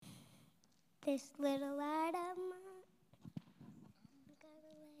This little light of mine, I'm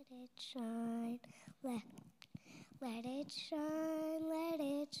gonna let it shine. Let it shine, let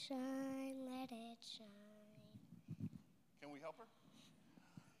it shine, let it shine. Can we help her?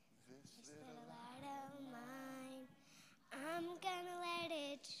 This little light of mine, I'm gonna let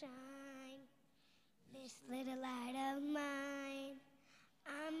it shine. This little light of mine,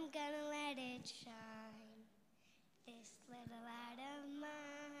 I'm gonna let it shine. This little light of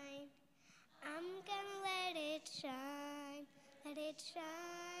mine, I'm gonna let it shine. Let it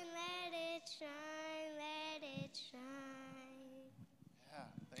shine, let it shine, let it shine. Yeah,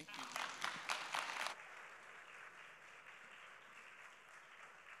 thank you.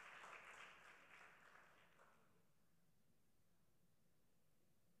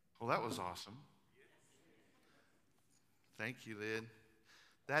 Well, that was awesome. Thank you, Lyd.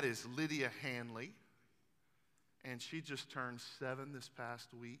 That is Lydia Hanley, and she just turned 7 this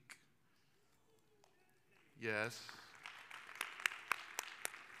past week. Yes.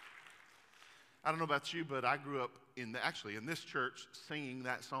 I don't know about you, but I grew up in this church singing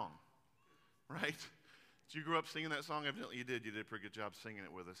that song, right? Did you grow up singing that song? Evidently you did. You did a pretty good job singing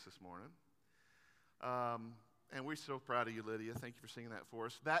it with us this morning. And we're so proud of you, Lydia. Thank you for singing that for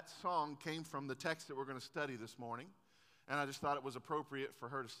us. That song came from the text that we're going to study this morning. And I just thought it was appropriate for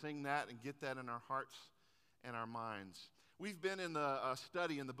her to sing that and get that in our hearts and our minds. We've been in the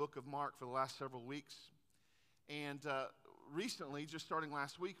study in the book of Mark for the last several weeks. And recently, just starting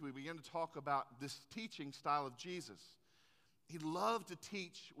last week, we began to talk about this teaching style of Jesus. He loved to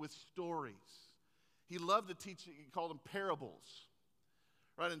teach with stories. He loved to teach, he called them parables.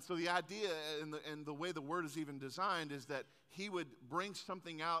 Right, and so the idea and the way the word is even designed is that he would bring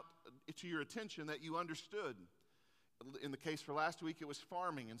something out to your attention that you understood. In the case for last week, it was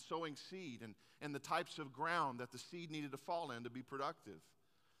farming and sowing seed and the types of ground that the seed needed to fall in to be productive.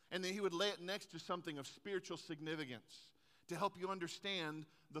 And then he would lay it next to something of spiritual significance to help you understand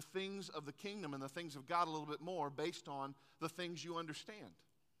the things of the kingdom and the things of God a little bit more based on the things you understand.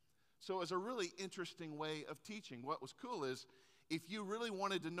 So it was a really interesting way of teaching. What was cool is if you really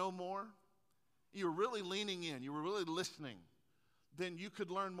wanted to know more, you were really leaning in, you were really listening, then you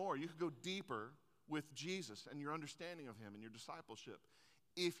could learn more. You could go deeper with Jesus and your understanding of him and your discipleship.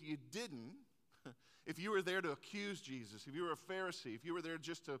 If you didn't, if you were there to accuse Jesus, if you were a Pharisee, if you were there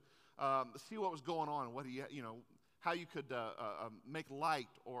just to see what was going on, what he, how you could make light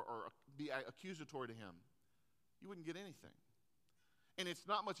or be accusatory to him, you wouldn't get anything. And it's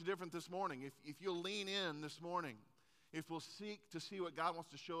not much different this morning. If you'll lean in this morning, if we'll seek to see what God wants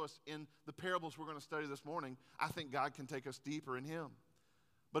to show us in the parables we're going to study this morning, I think God can take us deeper in him.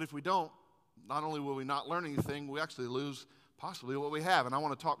 But if we don't, not only will we not learn anything, we actually lose possibly what we have. And I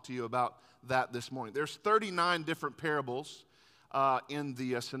want to talk to you about that this morning. There's 39 different parables in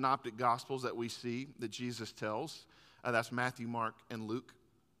the synoptic gospels that we see that Jesus tells. That's Matthew, Mark, and Luke.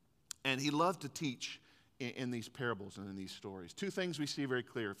 And he loved to teach in these parables and in these stories. Two things we see very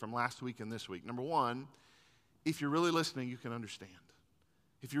clear from last week and this week. Number one, if you're really listening, you can understand.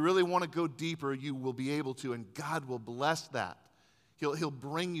 If you really want to go deeper, you will be able to, and God will bless that. He'll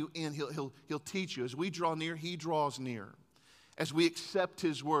bring you in. He'll teach you. As we draw near, he draws near. As we accept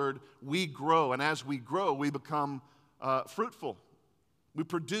his word, we grow. And as we grow, we become fruitful. We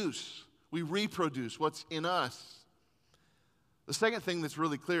produce. We reproduce what's in us. The second thing that's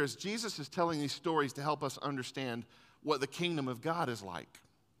really clear is Jesus is telling these stories to help us understand what the kingdom of God is like.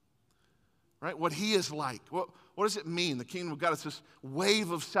 Right? What he is like. What does it mean? The kingdom of God is this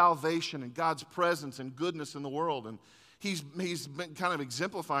wave of salvation and God's presence and goodness in the world. And he's been kind of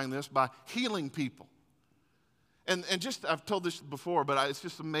exemplifying this by healing people. And just, I've told this before, but it's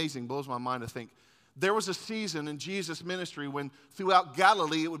just amazing, blows my mind to think. There was a season in Jesus' ministry when throughout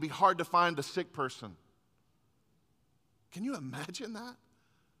Galilee it would be hard to find a sick person. Can you imagine that?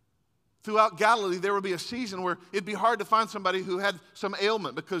 Throughout Galilee, there would be a season where it'd be hard to find somebody who had some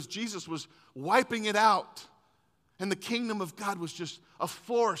ailment because Jesus was wiping it out. And the kingdom of God was just a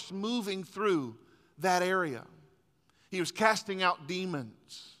force moving through that area. He was casting out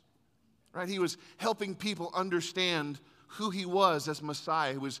demons, right? He was helping people understand who he was as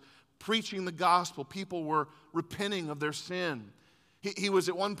Messiah. He was preaching the gospel. People were repenting of their sin. He was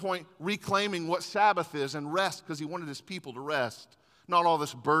at one point reclaiming what Sabbath is and rest because he wanted his people to rest. Not all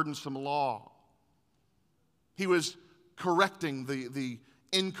this burdensome law. He was correcting the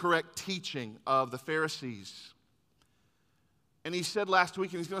incorrect teaching of the Pharisees. And he said last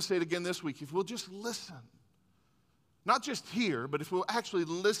week, and he's going to say it again this week, if we'll just listen, not just hear, but if we'll actually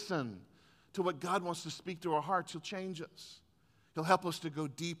listen to what God wants to speak to our hearts, he'll change us. He'll help us to go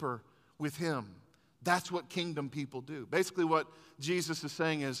deeper with him. That's what kingdom people do. Basically what Jesus is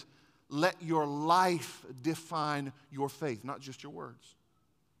saying is, let your life define your faith, not just your words.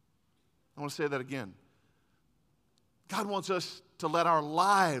 I want to say that again. God wants us to let our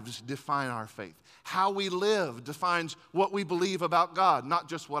lives define our faith. How we live defines what we believe about God, not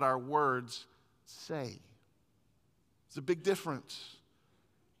just what our words say. It's a big difference.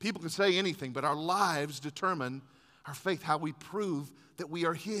 People can say anything, but our lives determine our faith, how we prove that we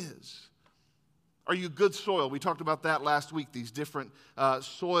are His. Are you good soil? We talked about that last week, these different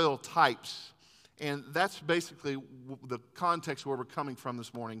soil types. And that's basically the context where we're coming from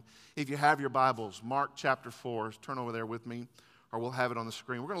this morning. If you have your Bibles, Mark chapter 4, turn over there with me, or we'll have it on the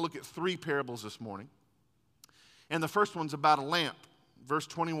screen. We're going to look at 3 parables this morning. And the first one's about a lamp. Verse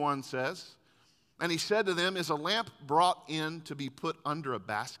 21 says, "And he said to them, is a lamp brought in to be put under a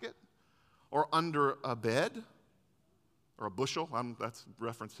basket or under a bed or a bushel?" That's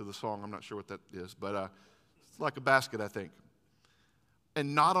reference to the song. I'm not sure what that is, but it's like a basket, I think.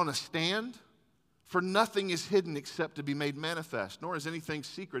 "And not on a stand? For nothing is hidden except to be made manifest, nor is anything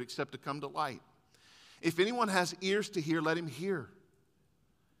secret except to come to light. If anyone has ears to hear, let him hear."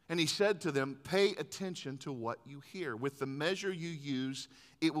 And he said to them, "Pay attention to what you hear. With the measure you use,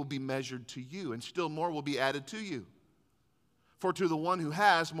 it will be measured to you, and still more will be added to you. For to the one who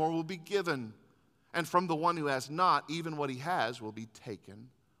has, more will be given, and from the one who has not, even what he has will be taken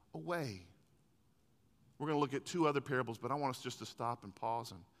away." We're going to look at 2 other parables, but I want us just to stop and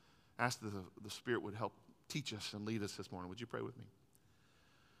pause and ask that the Spirit would help teach us and lead us this morning. Would you pray with me?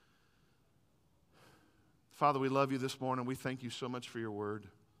 Father, we love you this morning. We thank you so much for your word.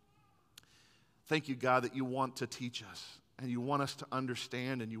 Thank you, God, that you want to teach us, and you want us to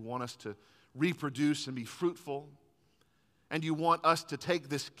understand, and you want us to reproduce and be fruitful, and you want us to take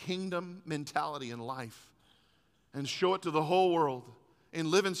this kingdom mentality in life and show it to the whole world and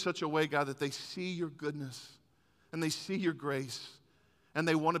live in such a way, God, that they see your goodness and they see your grace, and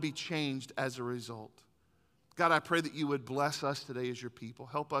they want to be changed as a result. God, I pray that you would bless us today as your people.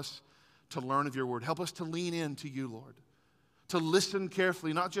 Help us to learn of your word. Help us to lean into you, Lord, to listen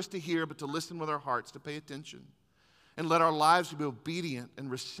carefully, not just to hear, but to listen with our hearts, to pay attention. And let our lives be obedient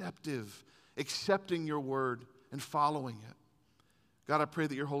and receptive, accepting your word and following it. God, I pray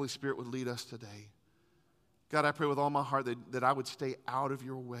that your Holy Spirit would lead us today. God, I pray with all my heart that I would stay out of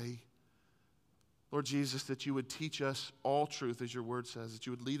your way. Lord Jesus, that you would teach us all truth, as your word says, that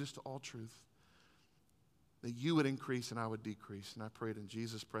you would lead us to all truth, that you would increase and I would decrease. And I pray it in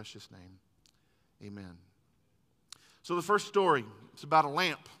Jesus' precious name. Amen. So the first story, it's about a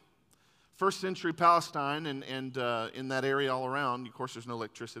lamp. First century Palestine and in that area all around, of course, there's no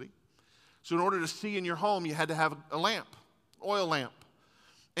electricity. So in order to see in your home, you had to have a lamp, oil lamp.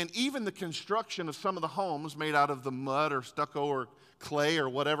 And even the construction of some of the homes made out of the mud or stucco or clay or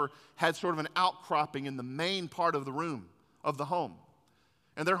whatever had sort of an outcropping in the main part of the room of the home.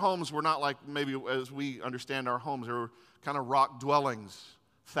 And their homes were not like maybe as we understand our homes. They were kind of rock dwellings,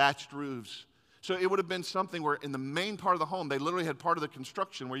 thatched roofs. So it would have been something where in the main part of the home, they literally had part of the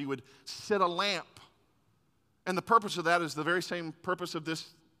construction where you would set a lamp. And the purpose of that is the very same purpose of this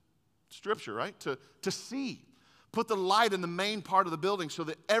scripture, right? To see. Put the light in the main part of the building so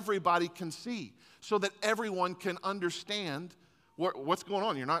that everybody can see, so that everyone can understand what's going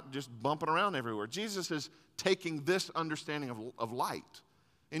on. You're not just bumping around everywhere. Jesus is taking this understanding of light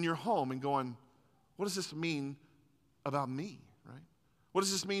in your home and going, what does this mean about me, right? What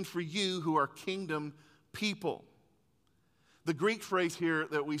does this mean for you who are kingdom people? The Greek phrase here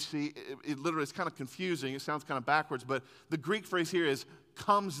that we see, it literally is kind of confusing. It sounds kind of backwards, but the Greek phrase here is,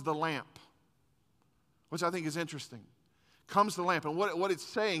 comes the lamp, which I think is interesting. Comes the lamp. And what it's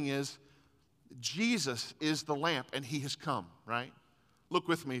saying is, Jesus is the lamp, and he has come, right? Look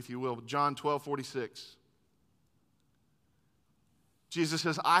with me, if you will, John 12:46. Jesus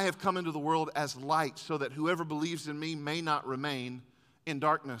says, I have come into the world as light, so that whoever believes in me may not remain in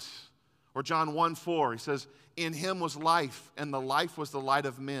darkness. Or John 1:4, he says, in him was life, and the life was the light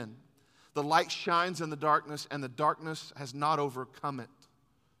of men. The light shines in the darkness, and the darkness has not overcome it.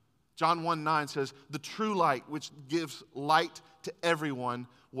 John 1:9 says, the true light, which gives light to everyone,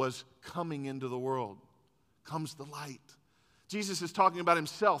 was coming into the world. Comes the light. Jesus is talking about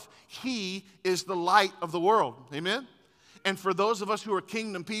himself. He is the light of the world. Amen? And for those of us who are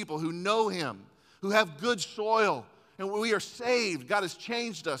kingdom people, who know him, who have good soil, and we are saved, God has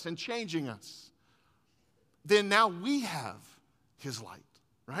changed us and changing us, then now we have his light,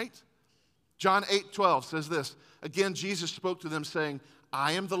 right? John 8:12 says this. Again, Jesus spoke to them saying,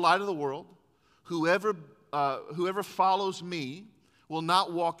 I am the light of the world. Whoever follows me will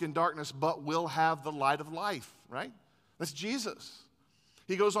not walk in darkness, but will have the light of life, right? That's Jesus.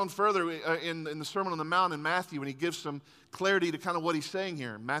 He goes on further in the Sermon on the Mount in Matthew, and he gives some clarity to kind of what he's saying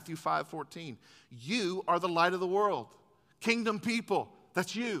here. Matthew 5:14. You are the light of the world. Kingdom people,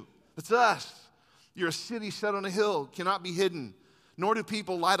 that's you. That's us. You're a city set on a hill, cannot be hidden. Nor do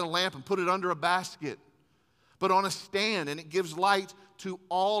people light a lamp and put it under a basket, but on a stand, and it gives light to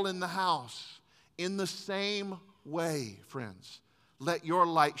all in the house. In the same way, friends, let your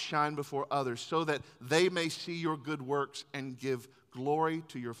light shine before others so that they may see your good works and give glory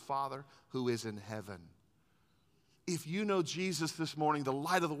to your Father who is in heaven. If you know Jesus this morning, the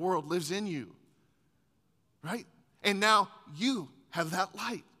light of the world lives in you, right? And now you have that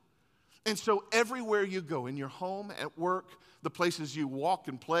light. And so everywhere you go, in your home, at work, the places you walk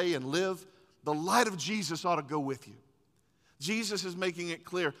and play and live, the light of Jesus ought to go with you. Jesus is making it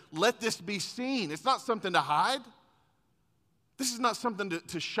clear, let this be seen. It's not something to hide. This is not something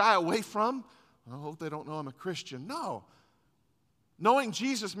to shy away from. I hope they don't know I'm a Christian. No. Knowing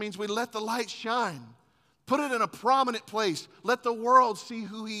Jesus means we let the light shine. Put it in a prominent place. Let the world see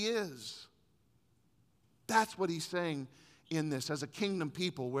who he is. That's what he's saying in this. As a kingdom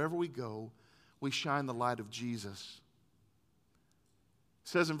people, wherever we go, we shine the light of Jesus. It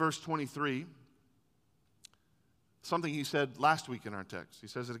says in verse 23, something he said last week in our text. He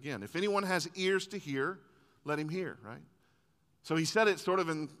says it again. If anyone has ears to hear, let him hear, right? So he said it sort of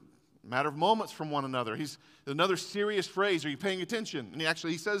in a matter of moments from one another. He's another serious phrase. Are you paying attention? And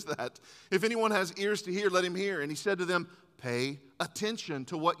he says that. If anyone has ears to hear, let him hear. And he said to them, pay attention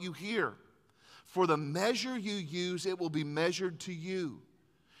to what you hear. For the measure you use, it will be measured to you.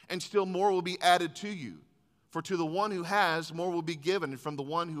 And still more will be added to you. For to the one who has, more will be given. And from the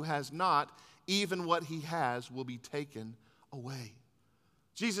one who has not, even what he has will be taken away.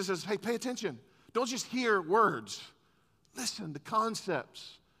 Jesus says, hey, pay attention. Don't just hear words. Listen to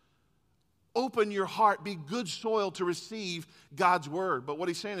concepts. Open your heart. Be good soil to receive God's word. But what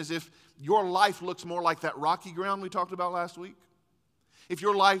he's saying is if your life looks more like that rocky ground we talked about last week, if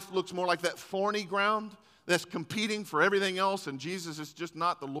your life looks more like that thorny ground that's competing for everything else and Jesus is just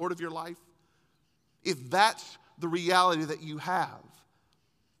not the Lord of your life, if that's the reality that you have,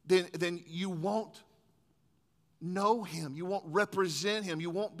 then you won't know him. You won't represent him. You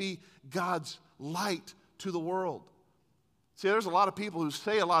won't be God's light to the world. See, there's a lot of people who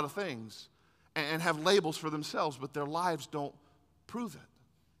say a lot of things and have labels for themselves, but their lives don't prove it.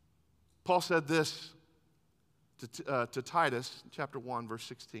 Paul said this to Titus, chapter 1, verse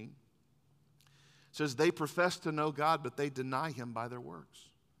 16. It says, they profess to know God, but they deny him by their works.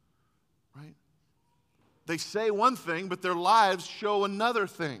 Right? They say one thing, but their lives show another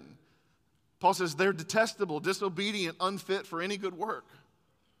thing. Paul says they're detestable, disobedient, unfit for any good work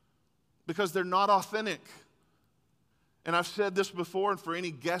because they're not authentic. And I've said this before, and for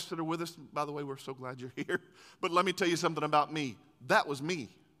any guests that are with us, by the way, we're so glad you're here. But let me tell you something about me. That was me.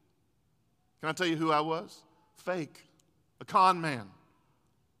 Can I tell you who I was? Fake, a con man,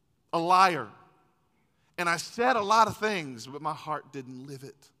 a liar. And I said a lot of things, but my heart didn't live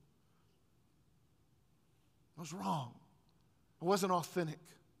it. I was wrong. I wasn't authentic.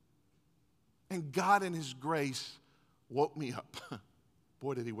 And God in his grace woke me up.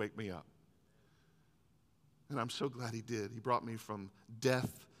 Boy, did he wake me up. And I'm so glad he did. He brought me from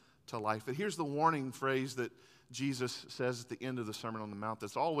death to life. But here's the warning phrase that Jesus says at the end of the Sermon on the Mount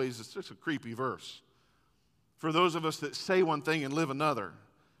that's always, it's just a creepy verse. For those of us that say one thing and live another.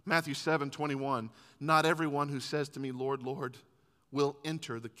 Matthew 7:21, not everyone who says to me, Lord, Lord, will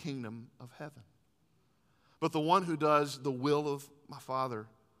enter the kingdom of heaven, but the one who does the will of my Father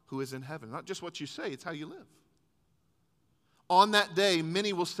who is in heaven. Not just what you say, it's how you live. On that day,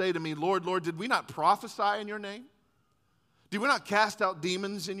 many will say to me, Lord, Lord, did we not prophesy in your name? Did we not cast out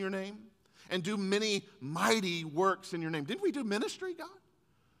demons in your name? And do many mighty works in your name? Didn't we do ministry, God?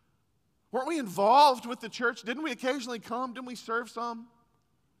 Weren't we involved with the church? Didn't we occasionally come? Didn't we serve some?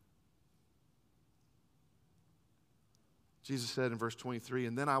 Jesus said in verse 23,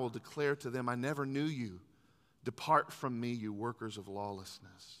 and then I will declare to them, I never knew you. Depart from me, you workers of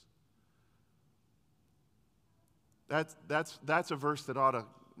lawlessness. That's a verse that ought to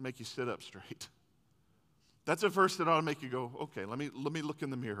make you sit up straight. That's a verse that ought to make you go, okay, let me look in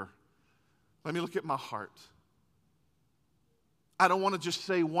the mirror. Let me look at my heart. I don't want to just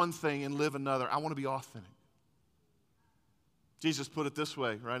say one thing and live another. I want to be authentic. Jesus put it this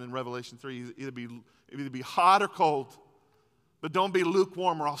way, right, in Revelation 3, either be hot or cold, but don't be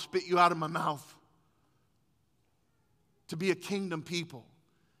lukewarm or I'll spit you out of my mouth. To be a kingdom people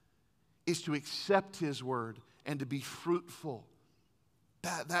is to accept his word and to be fruitful.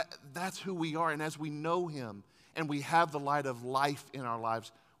 That's who we are. And as we know him and we have the light of life in our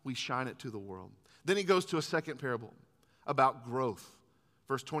lives, we shine it to the world. Then he goes to a second parable about growth.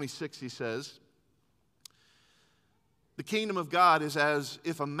 Verse 26, he says, the kingdom of God is as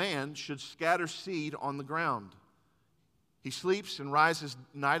if a man should scatter seed on the ground. He sleeps and rises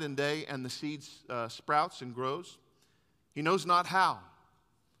night and day, and the seed sprouts and grows. He knows not how.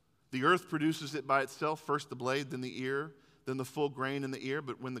 The earth produces it by itself, first the blade, then the ear, then the full grain in the ear.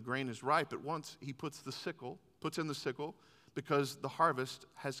 But when the grain is ripe, at once he puts in the sickle, because the harvest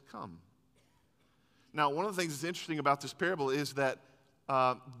has come. Now, one of the things that's interesting about this parable is that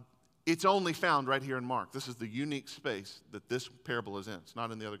it's only found right here in Mark. This is the unique space that this parable is in. It's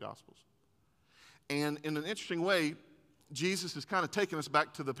not in the other Gospels. And in an interesting way, Jesus is kind of taking us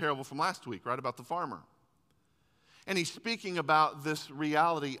back to the parable from last week, right, about the farmer. And he's speaking about this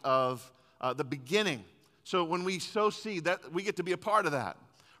reality of the beginning. So when we sow seed, that we get to be a part of that.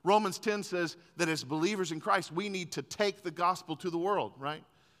 Romans 10 says that as believers in Christ, we need to take the gospel to the world, right?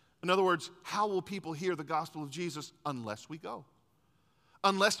 In other words, how will people hear the gospel of Jesus unless we go?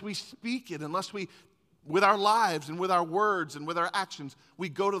 Unless we speak it, unless we, with our lives and with our words and with our actions, we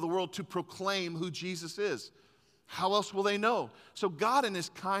go to the world to proclaim who Jesus is. How else will they know? So God in his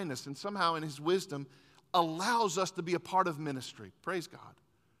kindness and somehow in his wisdom allows us to be a part of ministry. Praise God.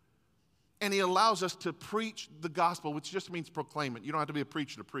 And he allows us to preach the gospel, which just means proclaim it. You don't have to be a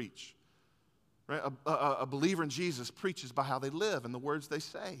preacher to preach. Right? A believer in Jesus preaches by how they live and the words they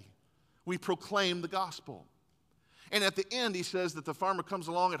say. We proclaim the gospel. And at the end, he says that the farmer comes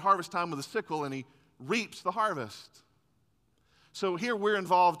along at harvest time with a sickle and he reaps the harvest. So here we're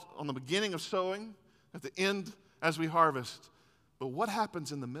involved on the beginning of sowing, at the end as we harvest. But what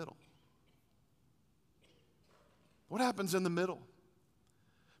happens in the middle? What happens in the middle?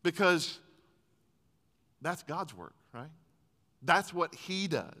 Because that's God's work, right? That's what he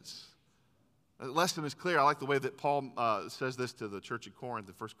does. The lesson is clear. I like the way that Paul says this to the church at Corinth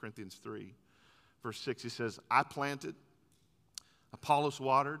in 1 Corinthians 3. Verse 6, he says, I planted, Apollos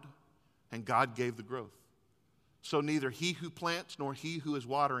watered, and God gave the growth. So neither he who plants nor he who is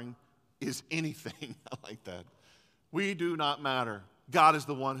watering is anything. I like that. We do not matter. God is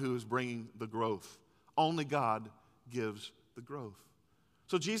the one who is bringing the growth. Only God gives the growth.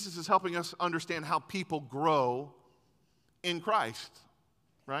 So Jesus is helping us understand how people grow in Christ,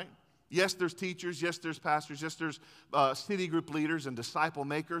 right? Yes, there's teachers. Yes, there's pastors. Yes, there's city group leaders and disciple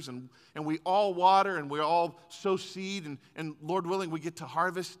makers. And we all water and we all sow seed. And Lord willing, we get to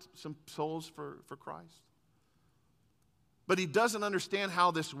harvest some souls for Christ. But he doesn't understand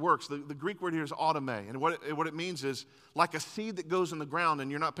how this works. The Greek word here is autome. And what it means is like a seed that goes in the ground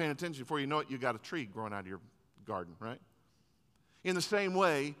and you're not paying attention. Before you know it, you got a tree growing out of your garden, right? In the same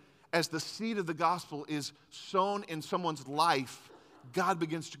way, as the seed of the gospel is sown in someone's life, God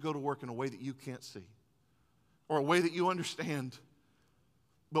begins to go to work in a way that you can't see or a way that you understand.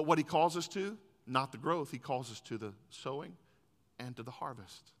 But what he calls us to, not the growth, he calls us to the sowing and to the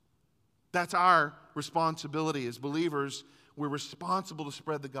harvest. That's our responsibility as believers. We're responsible to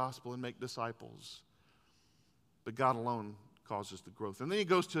spread the gospel and make disciples. But God alone causes the growth. And then he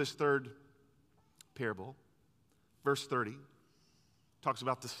goes to his third parable, verse 30. Talks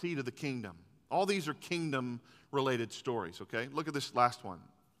about the seed of the kingdom. All these are kingdom-related stories, okay? Look at this last one.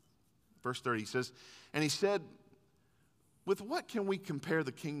 Verse 30, he says, and he said, with what can we compare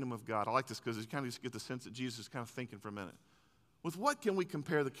the kingdom of God? I like this because you kind of just get the sense that Jesus is kind of thinking for a minute. With what can we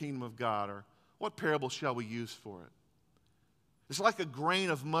compare the kingdom of God, or what parable shall we use for it? It's like a grain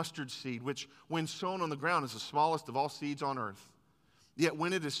of mustard seed, which when sown on the ground is the smallest of all seeds on earth. Yet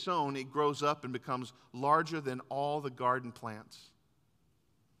when it is sown, it grows up and becomes larger than all the garden plants.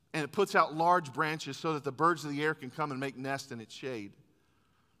 And it puts out large branches so that the birds of the air can come and make nests in its shade.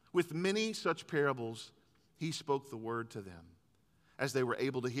 With many such parables, he spoke the word to them, as they were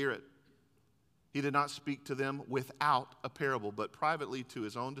able to hear it. He did not speak to them without a parable, but privately to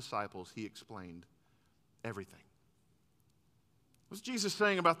his own disciples, he explained everything. What's Jesus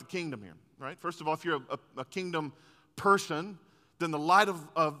saying about the kingdom here, right? First of all, if you're a kingdom person, then the light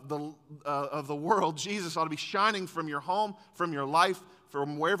of the world, Jesus, ought to be shining from your home, from your life,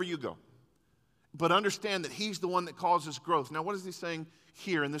 from wherever you go. But understand that he's the one that causes growth. Now, what is he saying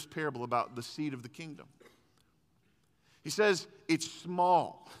here in this parable about the seed of the kingdom? He says it's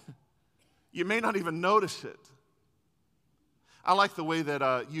small. You may not even notice it. I like the way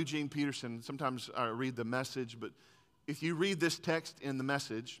that Eugene Peterson, sometimes I read the Message, but if you read this text in the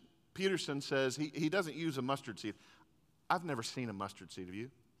Message, Peterson says he doesn't use a mustard seed. I've never seen a mustard seed, have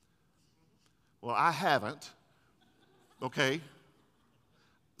you? Well, I haven't. Okay.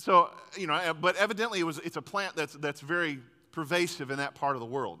 So, but evidently it's a plant that's very pervasive in that part of the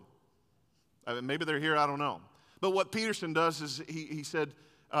world. I mean, maybe they're here, I don't know. But what Peterson does is he said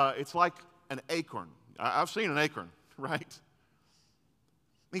it's like an acorn. I've seen an acorn, right?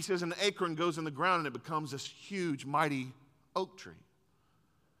 He says an acorn goes in the ground and it becomes this huge, mighty oak tree.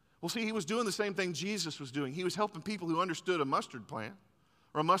 Well, see, he was doing the same thing Jesus was doing. He was helping people who understood a mustard plant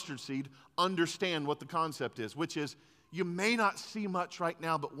or a mustard seed understand what the concept is, which is you may not see much right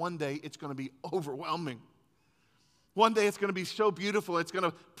now, but one day it's going to be overwhelming. One day it's going to be so beautiful, it's going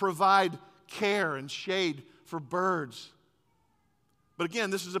to provide care and shade for birds. But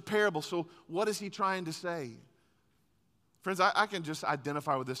again, this is a parable, so what is he trying to say? Friends, I can just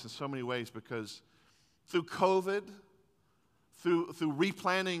identify with this in so many ways because through COVID, through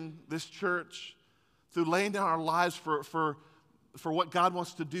replanting this church, through laying down our lives for what God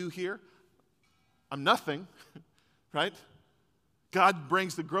wants to do here, I'm nothing, right? God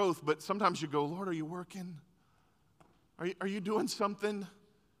brings the growth, but sometimes you go, Lord, are you working? Are you doing something?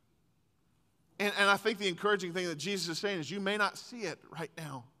 And I think the encouraging thing that Jesus is saying is you may not see it right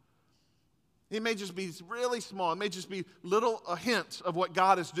now. It may just be really small. It may just be little hints of what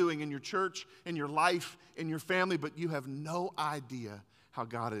God is doing in your church, in your life, in your family, but you have no idea how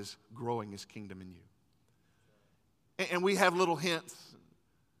God is growing his kingdom in you. And we have little hints.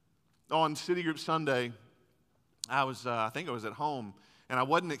 On City Group Sunday, I think I was at home, and I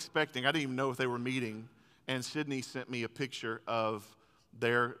wasn't expecting, I didn't even know if they were meeting, and Sydney sent me a picture of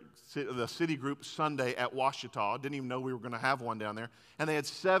the City Group Sunday at Ouachita. Didn't even know we were going to have one down there. And they had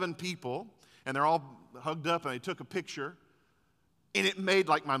 7 people, and they're all hugged up, and they took a picture, and it made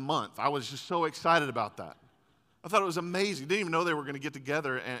like my month. I was just so excited about that. I thought it was amazing. Didn't even know they were going to get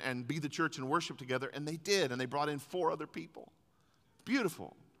together and be the church and worship together, and they did, and they brought in 4 other people.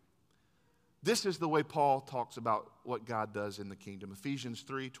 Beautiful. This is the way Paul talks about what God does in the kingdom. Ephesians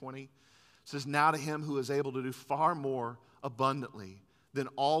 3:20 says, now to him who is able to do far more abundantly than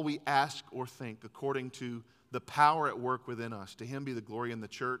all we ask or think, according to the power at work within us. To him be the glory in the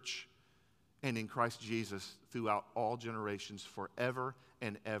church and in Christ Jesus throughout all generations, forever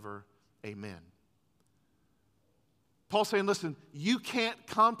and ever. Amen. Paul's saying, listen, you can't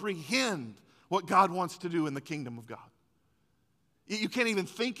comprehend what God wants to do in the kingdom of God. You can't even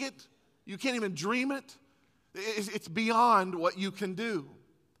think it. You can't even dream it. It's beyond what you can do.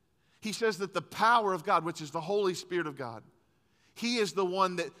 He says that the power of God, which is the Holy Spirit of God, he is the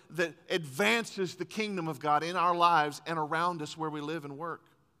one that advances the kingdom of God in our lives and around us where we live and work.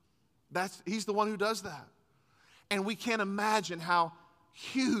 He's the one who does that. And we can't imagine how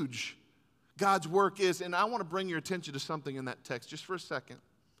huge God's work is. And I want to bring your attention to something in that text just for a second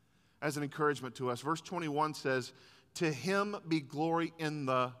as an encouragement to us. Verse 21 says, to him be glory in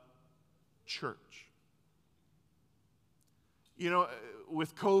the church. You know,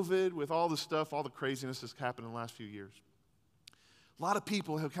 with COVID, with all the stuff, all the craziness that's happened in the last few years, a lot of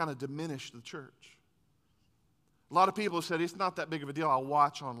people have kind of diminished the church. A lot of people have said, it's not that big of a deal. I'll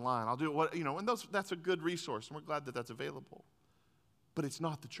watch online. I'll do it, and that's a good resource, and we're glad that that's available. But it's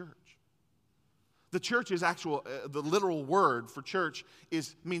not the church. The church is the literal word for church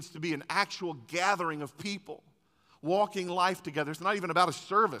means to be an actual gathering of people walking life together. It's not even about a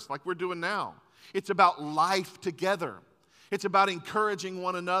service like we're doing now. It's about life together. It's about encouraging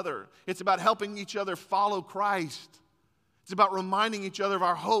one another. It's about helping each other follow Christ. It's about reminding each other of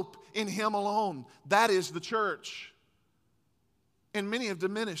our hope in him alone. That is the church. And many have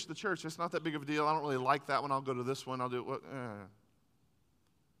diminished the church. It's not that big of a deal. I don't really like that one. I'll go to this one. I'll do it.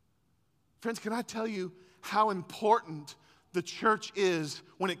 Friends, can I tell you how important the church is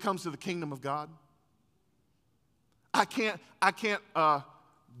when it comes to the kingdom of God? I can't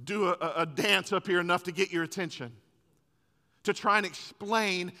do a dance up here enough to get your attention, to try and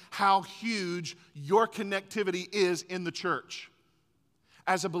explain how huge your connectivity is in the church.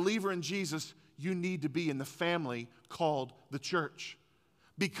 As a believer in Jesus, you need to be in the family called the church,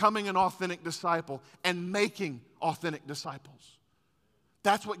 becoming an authentic disciple and making authentic disciples.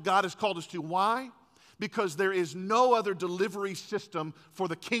 That's what God has called us to. Why? Because there is no other delivery system for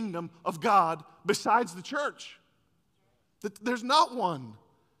the kingdom of God besides the church. There's not one.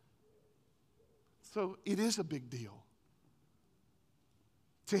 So it is a big deal.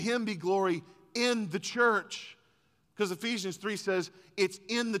 To him be glory in the church. Because Ephesians 3 says it's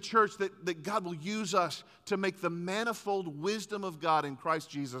in the church that God will use us to make the manifold wisdom of God in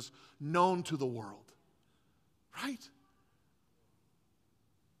Christ Jesus known to the world. Right?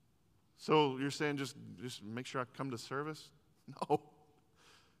 So you're saying just make sure I come to service?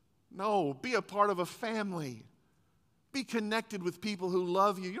 No, be a part of a family. Be connected with people who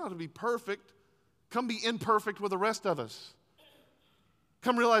love you. You don't have to be perfect. Come be imperfect with the rest of us.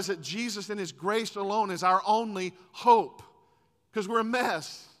 Come realize that Jesus and his grace alone is our only hope because we're a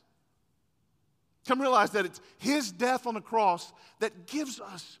mess. Come realize that it's his death on the cross that gives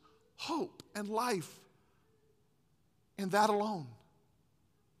us hope and life, and that alone.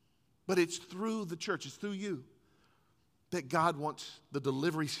 But it's through the church, it's through you, that God wants the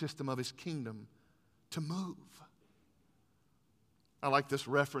delivery system of his kingdom to move. I like this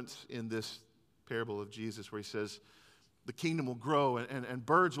reference in this parable of Jesus where he says, the kingdom will grow and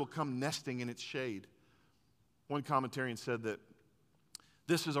birds will come nesting in its shade. One commentarian said that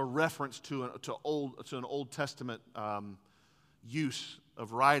this is a reference to an Old Testament use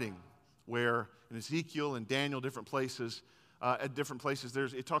of writing, where in Ezekiel and Daniel, different places,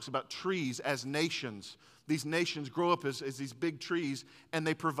 it talks about trees as nations. These nations grow up as these big trees, and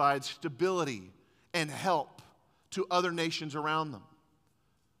they provide stability and help to other nations around them.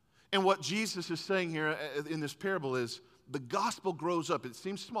 And what Jesus is saying here in this parable is the gospel grows up. It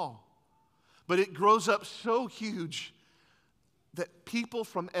seems small, but it grows up so huge that people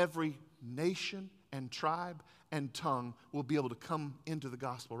from every nation and tribe and tongue will be able to come into the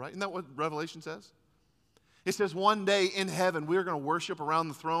gospel, right? Isn't that what Revelation says? It says one day in heaven we're going to worship around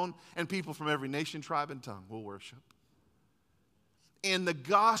the throne, and people from every nation, tribe, and tongue will worship. In the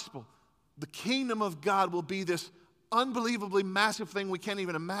gospel, the kingdom of God will be this unbelievably massive thing we can't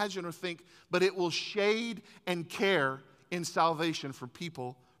even imagine or think, but it will shade and care in salvation for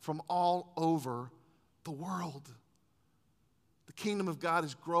people from all over the world. The kingdom of God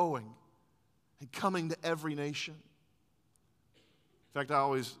is growing and coming to every nation. In fact, I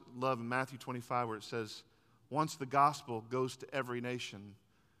always love in Matthew 25 where it says, once the gospel goes to every nation,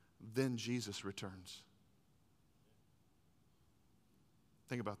 then Jesus returns.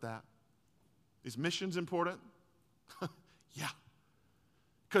 Think about that. Is missions important? Yeah.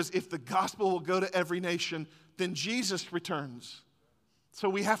 Because if the gospel will go to every nation, then Jesus returns. So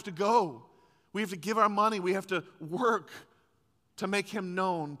we have to go. We have to give our money. We have to work to make him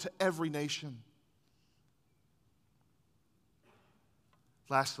known to every nation.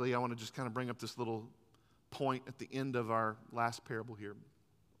 Lastly, I want to just kind of bring up this little point at the end of our last parable here.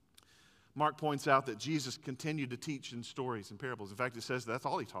 Mark points out that Jesus continued to teach in stories and parables. In fact, it says that's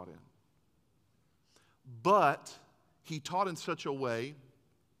all he taught in. But he taught in such a way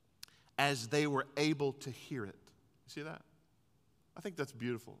as they were able to hear it. You see that? I think that's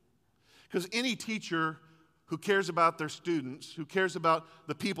beautiful. Because any teacher who cares about their students, who cares about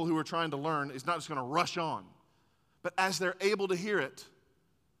the people who are trying to learn, is not just going to rush on. But as they're able to hear it,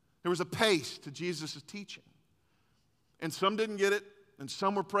 there was a pace to Jesus' teaching. And some didn't get it, and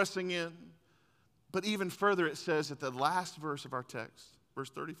some were pressing in. But even further, it says at the last verse of our text,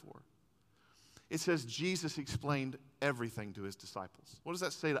 verse 34, it says Jesus explained everything to his disciples. What does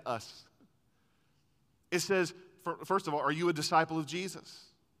that say to us? It says, first of all, are you a disciple of Jesus?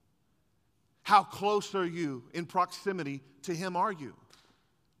 How close are you in proximity to him are you?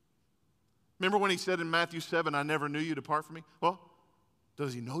 Remember when he said in Matthew 7, I never knew you, depart from me? Well,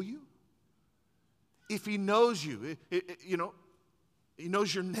 does he know you? If he knows you, he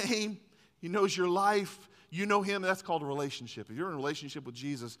knows your name, he knows your life, you know him, that's called a relationship. If you're in a relationship with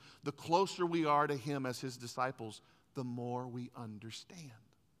Jesus, the closer we are to him as his disciples, the more we understand.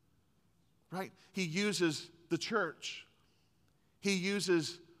 Right? He uses the church. He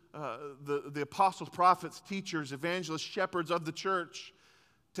uses the apostles, prophets, teachers, evangelists, shepherds of the church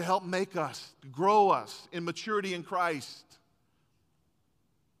to help make us, to grow us in maturity in Christ.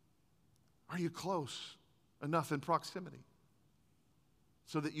 Are you close enough in proximity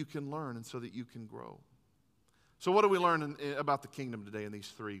so that you can learn and so that you can grow? So what do we learn about the kingdom today in these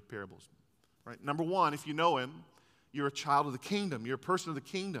three parables? Right? Number one, if you know him, you're a child of the kingdom. You're a person of the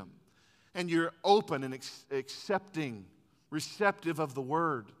kingdom. And you're open and accepting, receptive of the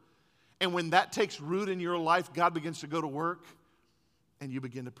word. And when that takes root in your life, God begins to go to work and you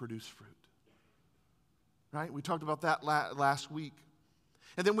begin to produce fruit. Right? We talked about that last week.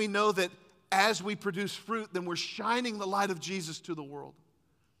 And then we know that as we produce fruit, then we're shining the light of Jesus to the world.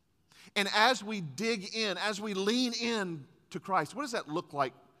 And as we dig in, as we lean in to Christ, what does that look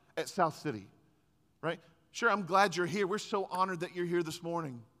like at South City? Right? Sure, I'm glad you're here. We're so honored that you're here this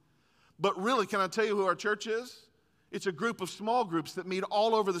morning. But really, can I tell you who our church is? It's a group of small groups that meet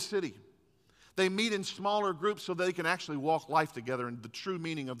all over the city. They meet in smaller groups so they can actually walk life together in the true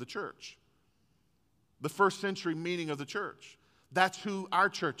meaning of the church. The first century meaning of the church. That's who our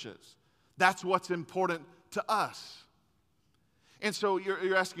church is. That's what's important to us. And so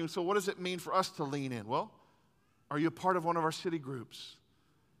you're asking, so what does it mean for us to lean in? Well, are you a part of one of our city groups?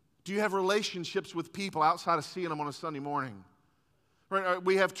 Do you have relationships with people outside of seeing them on a Sunday morning? Right?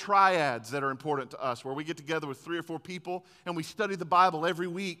 We have triads that are important to us, where we get together with 3 or 4 people and we study the Bible every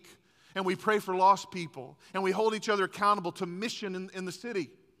week and we pray for lost people and we hold each other accountable to mission in the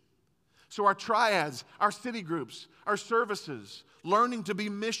city. So our triads, our city groups, our services, learning to be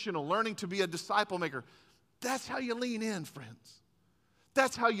missional, learning to be a disciple maker, that's how you lean in, friends.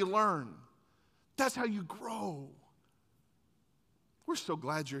 That's how you learn. That's how you grow. We're so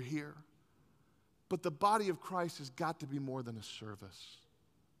glad you're here. But the body of Christ has got to be more than a service.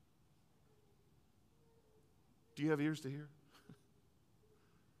 Do you have ears to hear?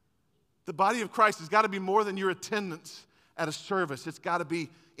 The body of Christ has got to be more than your attendance at a service. It's got to be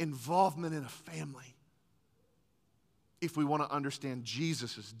involvement in a family. If we want to understand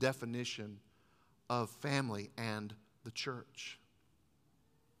Jesus' definition of family and the church.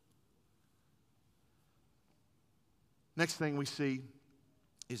 Next thing we see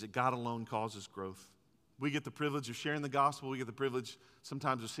is that God alone causes growth. We get the privilege of sharing the gospel. We get the privilege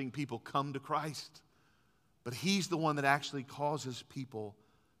sometimes of seeing people come to Christ. But He's the one that actually causes people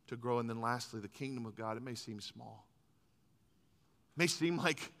to grow. And then lastly, the kingdom of God, it may seem small. It may seem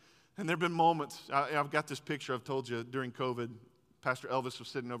like, and there have been moments, I've got this picture I've told you during COVID. Pastor Elvis was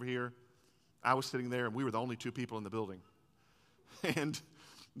sitting over here. I was sitting there, and we were the only two people in the building. And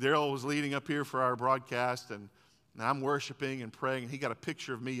Daryl was leading up here for our broadcast, and I'm worshiping and praying, and he got a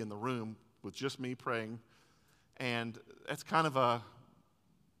picture of me in the room with just me praying. And that's kind of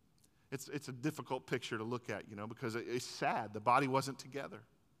it's a difficult picture to look at, because it's sad. The body wasn't together.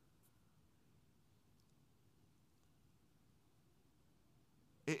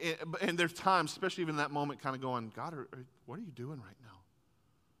 And there's times, especially even in that moment, kind of going, God, what are you doing right now?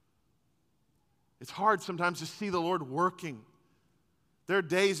 It's hard sometimes to see the Lord working. There are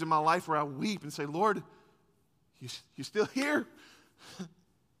days in my life where I weep and say, Lord, you still here?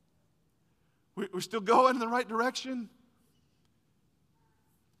 We're still going in the right direction?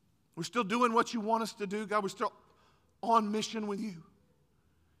 We're still doing what you want us to do, God. We're still on mission with you.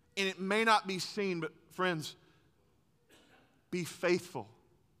 And it may not be seen, but friends, be faithful.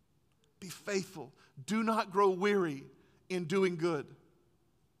 Be faithful. Do not grow weary in doing good.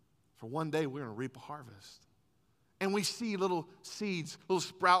 For one day we're going to reap a harvest. And we see little seeds, little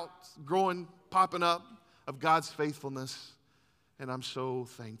sprouts growing, popping up of God's faithfulness. And I'm so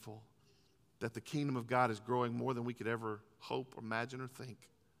thankful that the kingdom of God is growing more than we could ever hope, imagine, or think.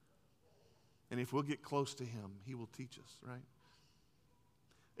 And if we'll get close to Him, He will teach us, right?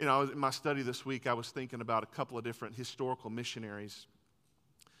 In my study this week, I was thinking about a couple of different historical missionaries.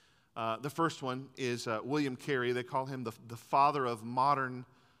 The first one is William Carey. They call him the father of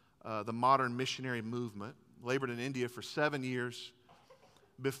the modern missionary movement. Labored in India for 7 years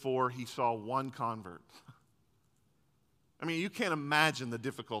before he saw one convert. I mean, you can't imagine the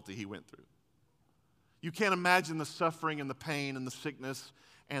difficulty he went through. You can't imagine the suffering and the pain and the sickness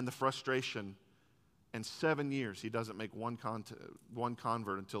and the frustration. And 7 years, he doesn't make one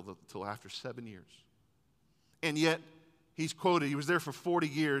convert until after 7 years. And yet, he's quoted, he was there for 40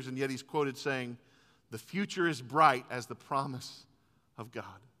 years, and yet he's quoted saying, the future is bright as the promise of God.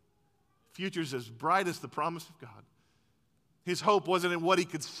 Future is as bright as the promise of God. His hope wasn't in what he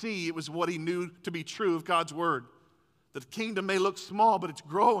could see, it was what he knew to be true of God's word. The kingdom may look small, but it's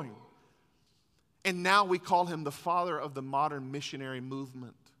growing. And now we call him the father of the modern missionary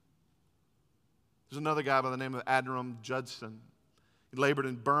movement. There's another guy by the name of Adoniram Judson. He labored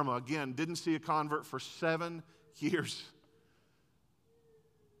in Burma. Again, didn't see a convert for 7 years.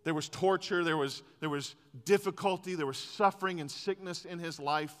 There was torture, there was difficulty, there was suffering and sickness in his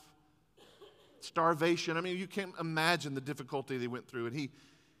life. Starvation. I mean, you can't imagine the difficulty they went through. And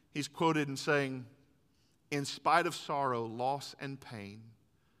he's quoted in saying, in spite of sorrow, loss, and pain,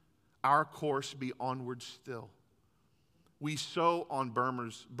 our course be onward still. We sow on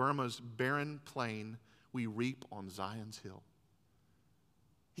Burma's barren plain, we reap on Zion's hill.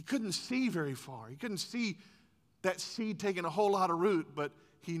 He couldn't see very far. He couldn't see that seed taking a whole lot of root, but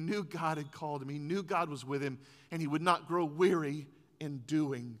he knew God had called him. He knew God was with him, and he would not grow weary in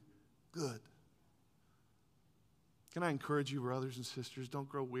doing good. Can I encourage you, brothers and sisters, don't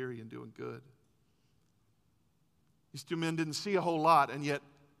grow weary in doing good. These two men didn't see a whole lot, and yet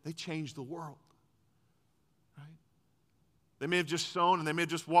they changed the world. Right? They may have just sown and they may have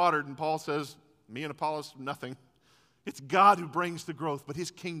just watered, and Paul says, me and Apollos, nothing. It's God who brings the growth, but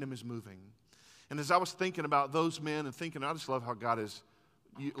His kingdom is moving. And as I was thinking about those men and thinking, I just love how God has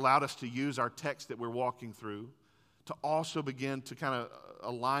allowed us to use our text that we're walking through to also begin to kind of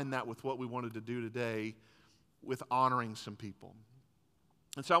align that with what we wanted to do today with honoring some people.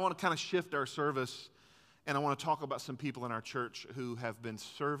 And so I want to kind of shift our service, and I want to talk about some people in our church who have been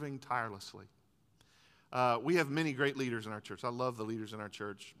serving tirelessly. We have many great leaders in our church. I love the leaders in our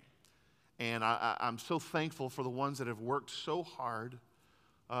church. And I'm so thankful for the ones that have worked so hard,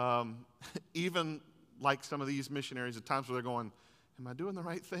 even like some of these missionaries at times where they're going, am I doing the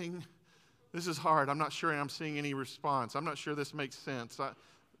right thing? This is hard. I'm not sure I'm seeing any response. I'm not sure this makes sense.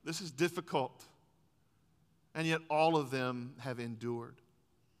 This is difficult. And yet all of them have endured.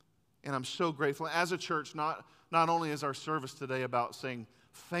 And I'm so grateful. As a church, not only is our service today about saying,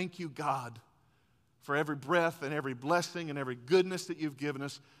 thank you, God, for every breath and every blessing and every goodness that you've given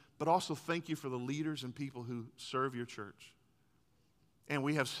us, but also thank you for the leaders and people who serve your church. And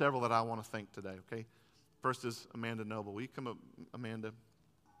we have several that I want to thank today, okay? First is Amanda Noble. Will you come up, Amanda?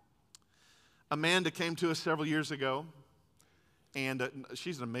 Amanda came to us several years ago, and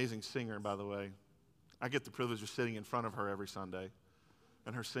she's an amazing singer, by the way. I get the privilege of sitting in front of her every Sunday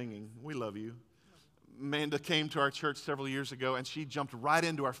and her singing. We love you. Amanda came to our church several years ago, and she jumped right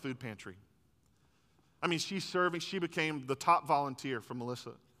into our food pantry. I mean, she's serving. She became the top volunteer for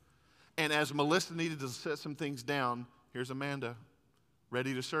Melissa. And as Melissa needed to set some things down, here's Amanda,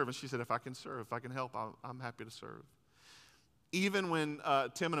 ready to serve. And she said, if I can serve, if I can help, I'm happy to serve. Even when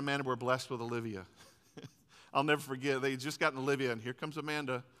Tim and Amanda were blessed with Olivia, I'll never forget, they had just gotten Olivia, and here comes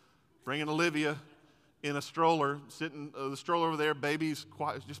Amanda, bringing Olivia in a stroller, sitting the stroller over there, baby's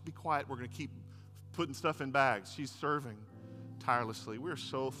quiet, just be quiet, we're going to keep putting stuff in bags. She's serving tirelessly. We're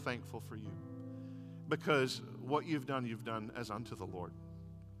so thankful for you because what you've done as unto the Lord.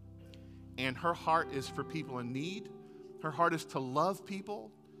 And her heart is for people in need. Her heart is to love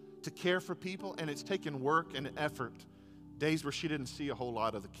people, to care for people, and it's taken work and effort, days where she didn't see a whole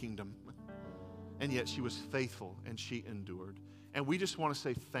lot of the kingdom, and yet she was faithful and she endured. And we just want to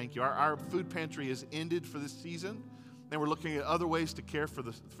say thank you. Our food pantry is ended for this season, and we're looking at other ways to care for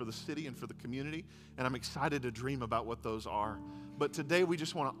the city and for the community, and I'm excited to dream about what those are. But today we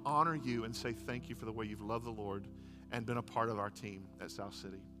just want to honor you and say thank you for the way you've loved the Lord and been a part of our team at South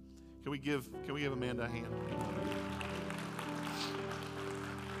City. Can we give Amanda a hand?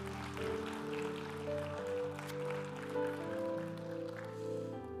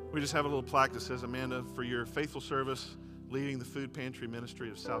 We just have a little plaque that says, Amanda, for your faithful service, leading the food pantry ministry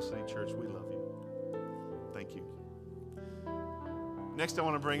of South City Church, we love you. Thank you. Next I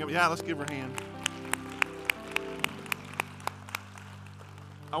want to bring up, let's give her a hand.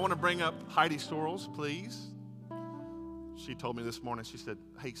 I want to bring up Heidi Sorrells, please. She told me this morning, she said,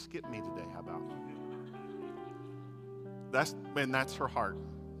 hey, skip me today, how about? That's her heart.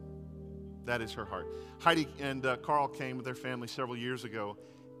 That is her heart. Heidi and Carl came with their family several years ago,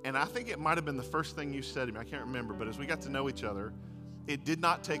 and I think it might have been the first thing you said to me. I can't remember, but as we got to know each other, it did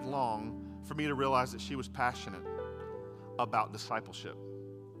not take long for me to realize that she was passionate about discipleship.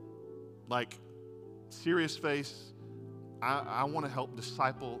 Like, serious face, I want to help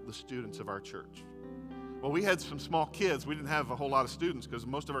disciple the students of our church. Well, we had some small kids. We didn't have a whole lot of students because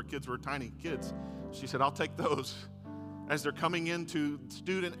most of our kids were tiny kids. She said, I'll take those. As they're coming into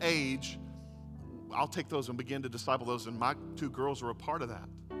student age, I'll take those and begin to disciple those, and my two girls were a part of that.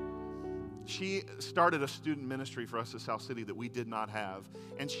 She started a student ministry for us at South City that we did not have,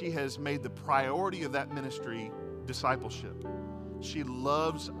 and she has made the priority of that ministry discipleship. She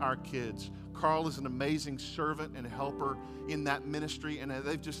loves our kids. Carl is an amazing servant and helper in that ministry, and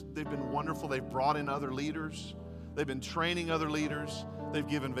they've been wonderful. They've brought in other leaders. They've been training other leaders. They've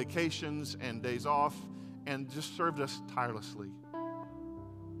given vacations and days off and just served us tirelessly.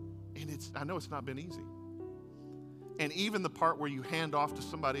 And I know it's not been easy. And even the part where you hand off to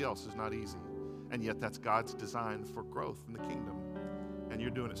somebody else is not easy. And yet that's God's design for growth in the kingdom. And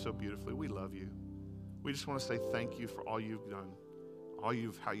you're doing it so beautifully. We love you. We just want to say thank you for all you've done, how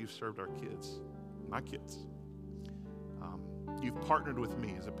you've served our kids, my kids. You've partnered with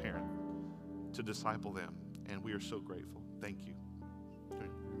me as a parent to disciple them, and we are so grateful. Thank you. Okay.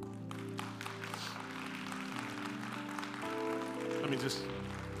 Let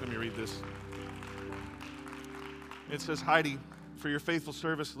me read this. It says, Heidi, for your faithful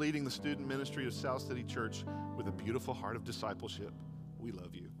service leading the student ministry of South City Church with a beautiful heart of discipleship, we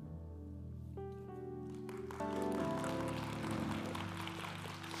love you.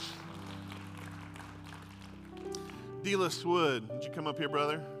 Delis Wood, would you come up here,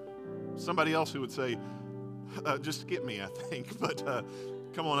 brother? Somebody else who would say, just skip me, I think, but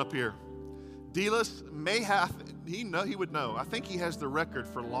come on up here. Delis he would know. I think he has the record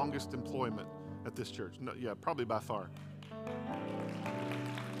for longest employment at this church. No, yeah, probably by far.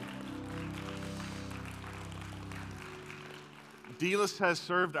 Delis has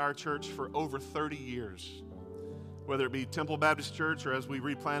served our church for over 30 years. Whether it be Temple Baptist Church or as we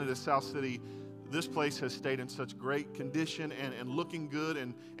replanted at South City, this place has stayed in such great condition and looking good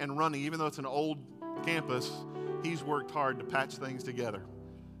and running. Even though it's an old campus, he's worked hard to patch things together.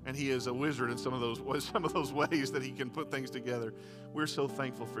 And he is a wizard in some of those ways that he can put things together. We're so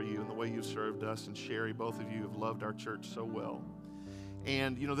thankful for you and the way you've served us. And Sherry, both of you have loved our church so well.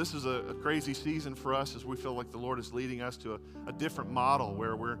 And, this is a crazy season for us as we feel like the Lord is leading us to a different model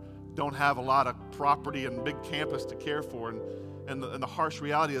where we're don't have a lot of property and big campus to care for. And the harsh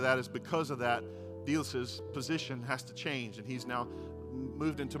reality of that is because of that, Dilas's position has to change, and he's now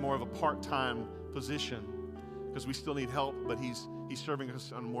moved into more of a part-time position because we still need help, but he's serving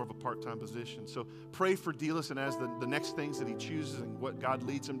us on more of a part-time position. So pray for Dilas, and as the next things that he chooses and what God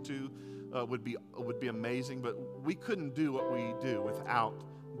leads him to would be amazing. But we couldn't do what we do without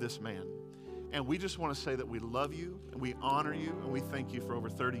this man. And we just want to say that we love you, and we honor you, and we thank you for over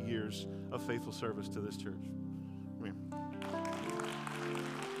 30 years of faithful service to this church. Amen.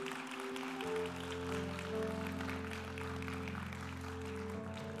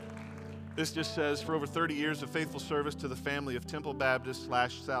 This just says, for over 30 years of faithful service to the family of Temple Baptist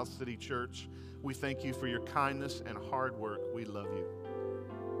 / South City Church, we thank you for your kindness and hard work. We love you.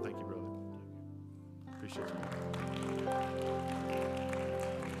 Thank you, brother. Appreciate you.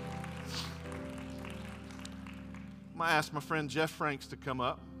 I'm going to ask my friend Jeff Franks to come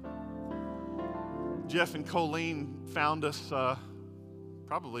up. Jeff and Colleen found us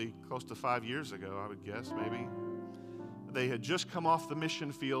probably close to 5 years ago, I would guess, maybe. They had just come off the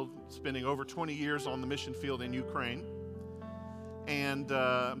mission field, spending over 20 years on the mission field in Ukraine. And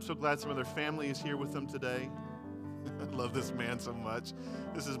I'm so glad some of their family is here with them today. I love this man so much.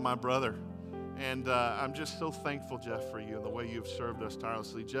 This is my brother. And I'm just so thankful, Jeff, for you and the way you've served us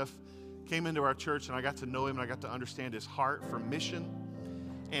tirelessly. Jeff came into our church, and I got to know him, and I got to understand his heart for mission.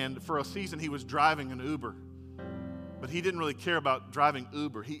 And for a season, he was driving an Uber. But he didn't really care about driving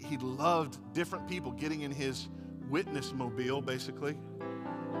Uber. He loved different people getting in his witness mobile, basically.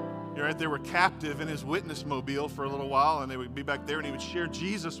 You're right, they were captive in his witness mobile for a little while, and they would be back there, and he would share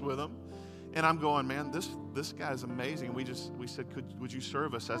Jesus with them. And I'm going, man, this guy's amazing. We said, would you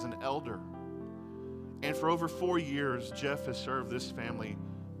serve us as an elder? And for over 4 years, Jeff has served this family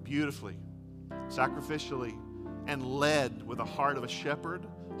beautifully, sacrificially, and led with a heart of a shepherd,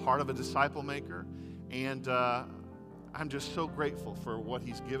 heart of a disciple maker. And I'm just so grateful for what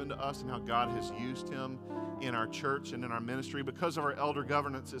he's given to us and how God has used him in our church and in our ministry. Because of our elder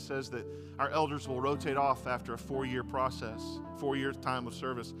governance, it says that our elders will rotate off after a 4-year process, 4 years time of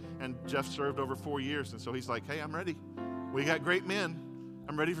service. And Jeff served over 4 years, and so he's like, hey, I'm ready. We got great men.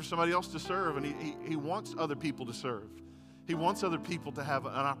 I'm ready for somebody else to serve. And he wants other people to serve. He wants other people to have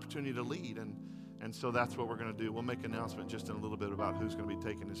an opportunity to lead. And so that's what we're going to do. We'll make an announcement just in a little bit about who's going to be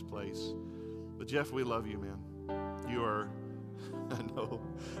taking his place. But Jeff, we love you, man. You are,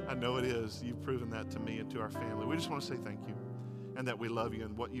 I know it is. You've proven that to me and to our family. We just want to say thank you, and that we love you,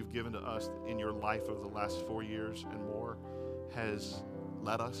 and what you've given to us in your life over the last 4 years and more has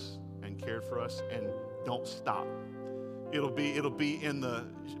led us and cared for us, and don't stop. It'll be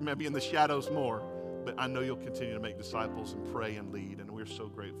maybe in the shadows more, but I know you'll continue to make disciples and pray and lead, and we're so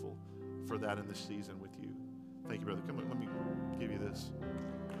grateful for that in this season with you. Thank you, brother. Come on, let me give you this.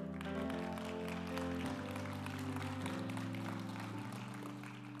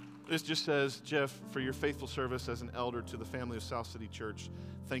 This just says, Jeff, for your faithful service as an elder to the family of South City Church,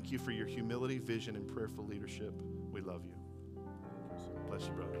 thank you for your humility, vision, and prayerful leadership. We love you. Bless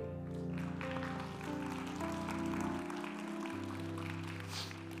you, brother.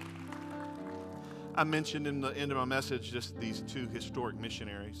 I mentioned in the end of my message just these 2 historic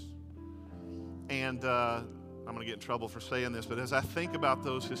missionaries. And I'm going to get in trouble for saying this, but as I think about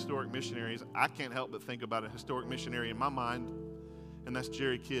those historic missionaries, I can't help but think about a historic missionary in my mind, and that's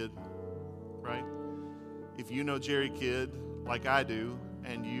Jerry Kidd, right? If you know Jerry Kidd like I do,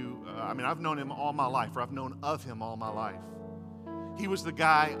 and I've known him all my life, or I've known of him all my life. He was the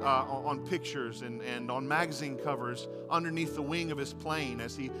guy on pictures and on magazine covers underneath the wing of his plane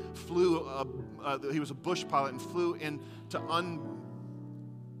as he flew. He was a bush pilot and flew into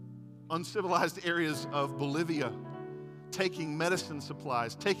uncivilized areas of Bolivia, taking medicine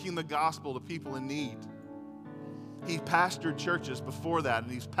supplies, taking the gospel to people in need. He pastored churches before that,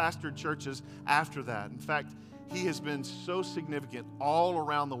 and he's pastored churches after that. In fact, he has been so significant all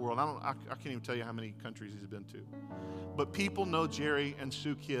around the world. I can't even tell you how many countries he's been to. But people know Jerry and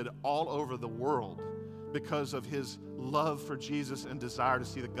Sue Kidd all over the world because of his love for Jesus and desire to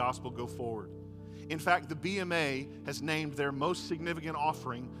see the gospel go forward. In fact, the BMA has named their most significant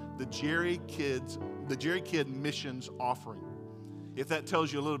offering the Jerry Kidd Missions Offering. If that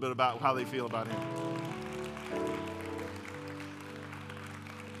tells you a little bit about how they feel about him.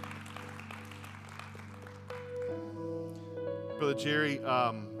 Brother Jerry,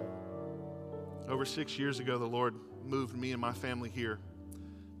 over 6 years ago, the Lord moved me and my family here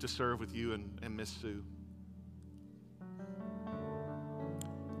to serve with you and Miss Sue.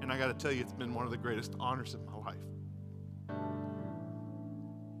 And I got to tell you, it's been one of the greatest honors of my life.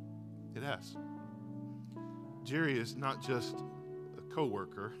 It has. Jerry is not just a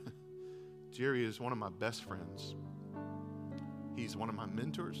coworker. Jerry is one of my best friends. He's one of my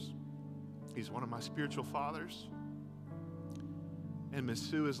mentors. He's one of my spiritual fathers. And Miss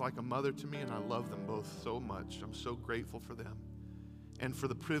Sue is like a mother to me, and I love them both so much. I'm so grateful for them and for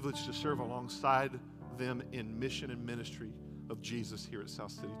the privilege to serve alongside them in mission and ministry of Jesus here at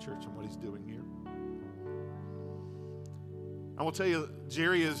South City Church and what he's doing here. I will tell you,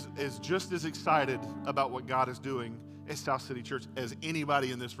 Jerry is just as excited about what God is doing at South City Church as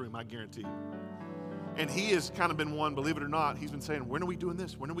anybody in this room, I guarantee you. And he has kind of been one, believe it or not, he's been saying, when are we doing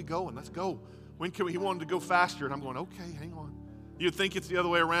this? When are we going? Let's go. When can we? He wanted to go faster. And I'm going, okay, hang on. You'd think it's the other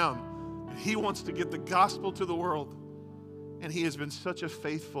way around. He wants to get the gospel to the world. And he has been such a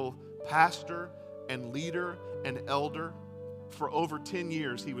faithful pastor and leader and elder. For over 10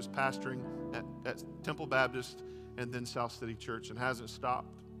 years, he was pastoring at Temple Baptist and then South City Church and hasn't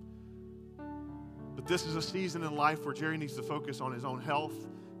stopped. But this is a season in life where Jerry needs to focus on his own health,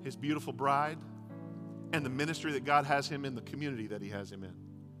 his beautiful bride, and the ministry that God has him in, the community that he has him in.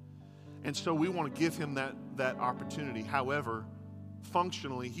 And so we want to give him that opportunity. However,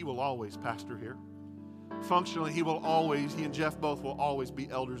 functionally, he will always pastor here. Functionally, he and Jeff both will always be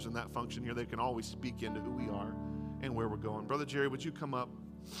elders in that function here. They can always speak into who we are and where we're going. Brother Jerry, would you come up?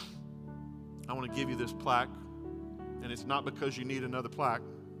 I want to give you this plaque. And it's not because you need another plaque,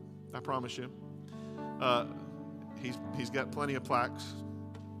 I promise you. He's got plenty of plaques.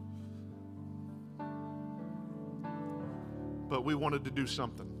 But we wanted to do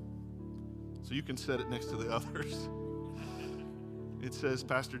something. So you can set it next to the others. It says,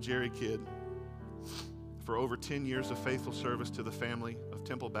 Pastor Jerry Kidd, for over 10 years of faithful service to the family of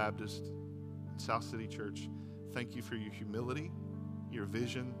Temple Baptist and South City Church, thank you for your humility, your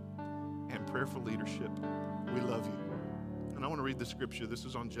vision, and prayerful leadership. We love you. And I want to read the scripture. This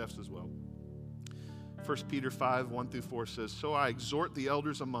is on Jeff's as well. 1 Peter 5:1-4 says, so I exhort the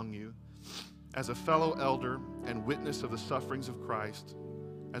elders among you, as a fellow elder and witness of the sufferings of Christ,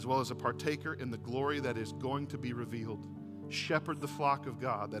 as well as a partaker in the glory that is going to be revealed. Shepherd the flock of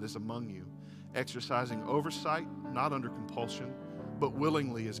God that is among you, exercising oversight, not under compulsion, but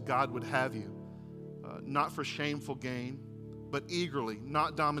willingly as God would have you, not for shameful gain, but eagerly,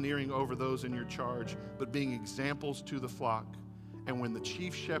 not domineering over those in your charge, but being examples to the flock. And when the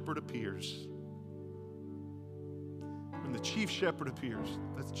chief shepherd appears,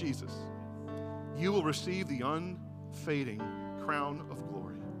 that's Jesus, you will receive the unfading crown of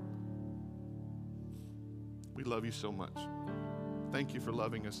glory. We love you so much. Thank you for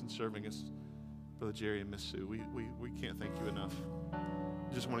loving us and serving us, Brother Jerry and Miss Sue. We can't thank you enough.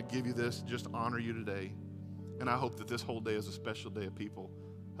 I just want to give you this, just honor you today. And I hope that this whole day is a special day of people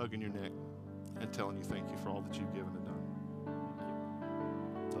hugging your neck and telling you thank you for all that you've given and done.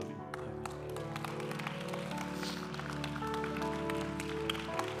 Love you.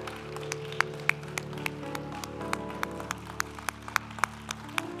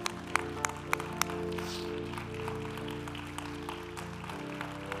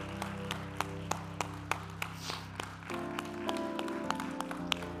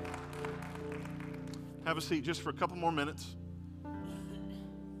 Have a seat just for a couple more minutes.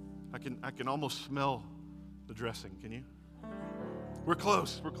 I can almost smell the dressing. Can you? We're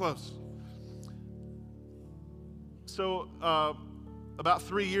close. So about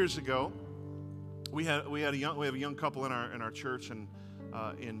 3 years ago, we have a young couple in our church, and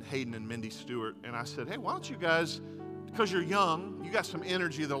in Hayden and Mindy Stewart. And I said, hey, why don't you guys, because you're young, you got some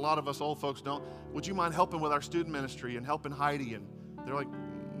energy that a lot of us old folks don't. Would you mind helping with our student ministry and helping Heidi? And they're like,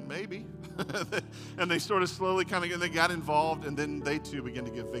 maybe. And they sort of slowly they got involved, and then they too began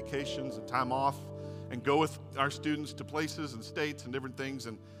to give vacations and time off and go with our students to places and states and different things.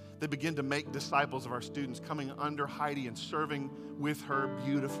 And they begin to make disciples of our students, coming under Heidi and serving with her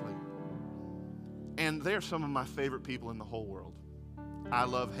beautifully. And they're some of my favorite people in the whole world. I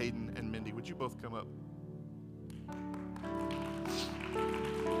love Hayden and Mindy. Would you both come up?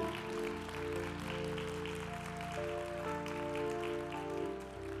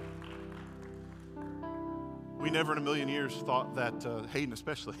 We never in a million years thought that, Hayden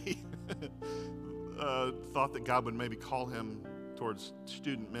especially, thought that God would maybe call him towards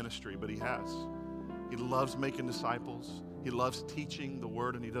student ministry, but he has. He loves making disciples. He loves teaching the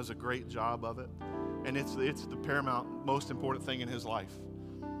word, and he does a great job of it. And it's the paramount, most important thing in his life.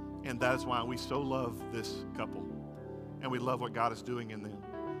 And that is why we so love this couple, and we love what God is doing in them.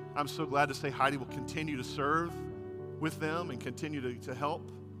 I'm so glad to say Heidi will continue to serve with them and continue to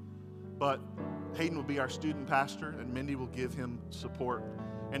help. But Hayden will be our student pastor, and Mindy will give him support.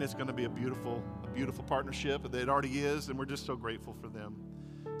 And it's going to be a beautiful partnership. It already is, and we're just so grateful for them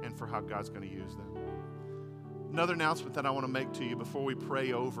and for how God's going to use them. Another announcement that I want to make to you before we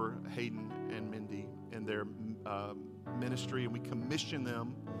pray over Hayden and Mindy in their ministry, and we commission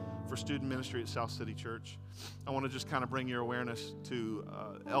them for student ministry at South City Church. I want to just kind of bring your awareness to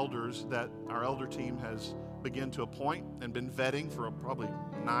elders that our elder team has begun to appoint and been vetting for probably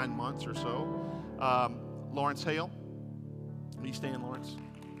 9 months or so. Lawrence Hale. Will you stand, Lawrence?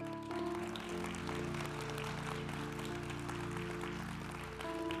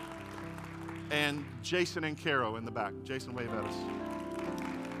 And Jason and Caro in the back. Jason, wave at us.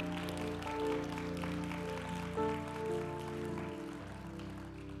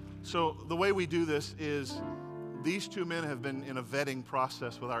 So the way we do this is these two men have been in a vetting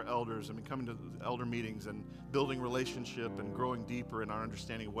process with our elders and been coming to elder meetings and building relationship and growing deeper in our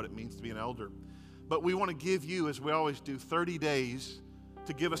understanding of what it means to be an elder. But we want to give you, as we always do, 30 days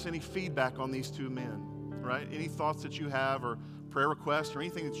to give us any feedback on these two men, right? Any thoughts that you have or prayer requests or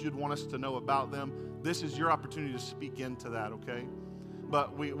anything that you'd want us to know about them, this is your opportunity to speak into that, okay?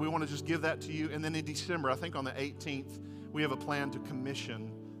 But we want to just give that to you. And then in December, I think on the 18th, we have a plan to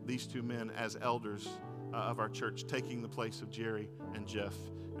commission these two men as elders of our church, taking the place of Jerry and Jeff.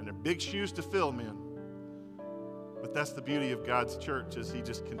 And they're big shoes to fill, men. But that's the beauty of God's church, is he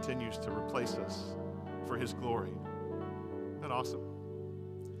just continues to replace us for his glory. Isn't that awesome?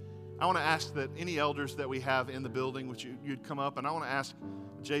 I want to ask that any elders that we have in the building, which you'd come up, and I want to ask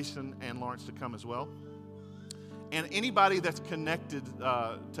Jason and Lawrence to come as well. And anybody that's connected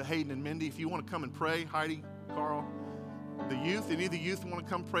to Hayden and Mindy, if you want to come and pray, Heidi, Carl, the youth, any of the youth want to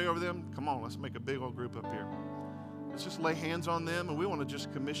come pray over them, come on, let's make a big old group up here. Let's just lay hands on them, and we want to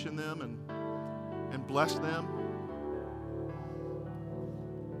just commission them and bless them.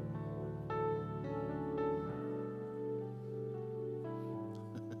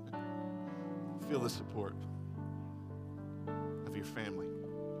 Feel the support of your family.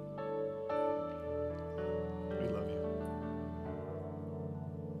 We love you.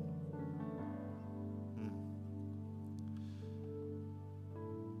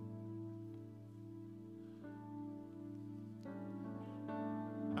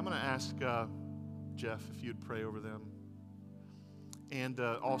 I'm going to ask Jeff if you'd pray over them and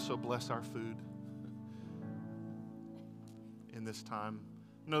also bless our food in this time.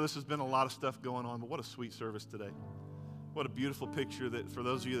 I know this has been a lot of stuff going on, but what a sweet service today. What a beautiful picture that, for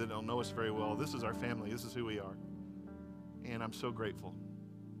those of you that don't know us very well, this is our family. This is who we are. And I'm so grateful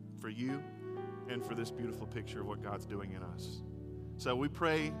for you and for this beautiful picture of what God's doing in us. So we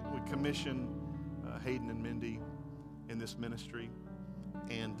pray, we commission Hayden and Mindy in this ministry.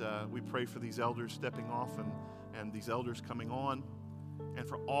 And we pray for these elders stepping off and these elders coming on, and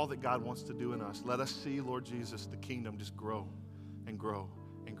for all that God wants to do in us. Let us see, Lord Jesus, the kingdom just grow and grow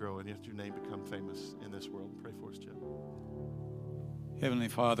and grow, and let your name become famous in this world. Pray for us, Jeff. Heavenly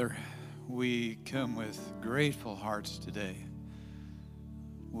Father, we come with grateful hearts today.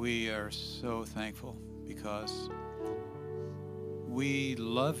 We are so thankful because we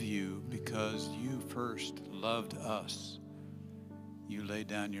love you because you first loved us. You laid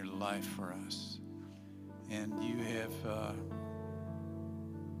down your life for us. And you have,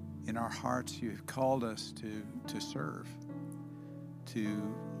 in our hearts, you have called us to serve,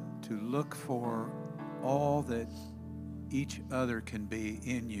 to look for all that each other can be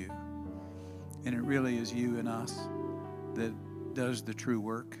in you. And it really is you and us that does the true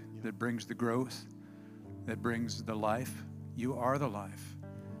work, that brings the growth, that brings the life. You are the life.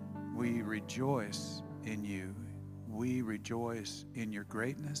 We rejoice in you. We rejoice in your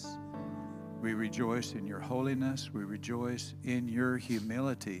greatness. We rejoice in your holiness. We rejoice in your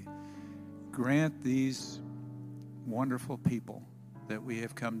humility. Grant these wonderful people that we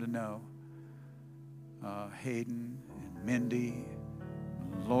have come to know, Hayden and Mindy,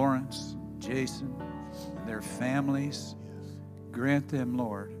 Lawrence, Jason, and their families. Grant them,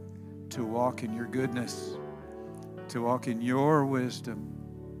 Lord, to walk in your goodness, to walk in your wisdom,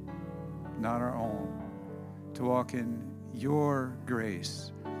 not our own, to walk in your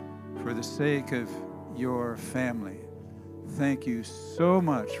grace for the sake of your family. Thank you so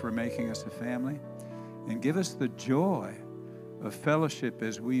much for making us a family, and give us the joy of fellowship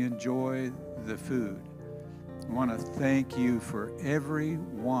as we enjoy the food. I want to thank you for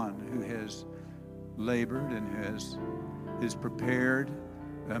everyone who has labored and who has prepared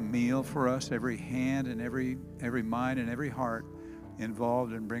a meal for us, every hand and every mind and every heart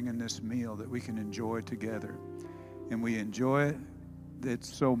involved in bringing this meal that we can enjoy together. And we enjoy it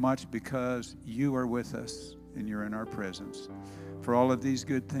so much because you are with us and you're in our presence. For all of these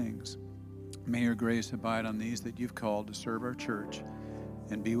good things, may your grace abide on these that you've called to serve our church,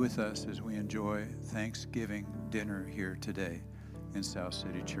 and be with us as we enjoy Thanksgiving dinner here today in South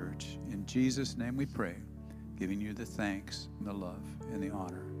City Church. In Jesus' name we pray, giving you the thanks and the love and the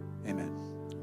honor. Amen.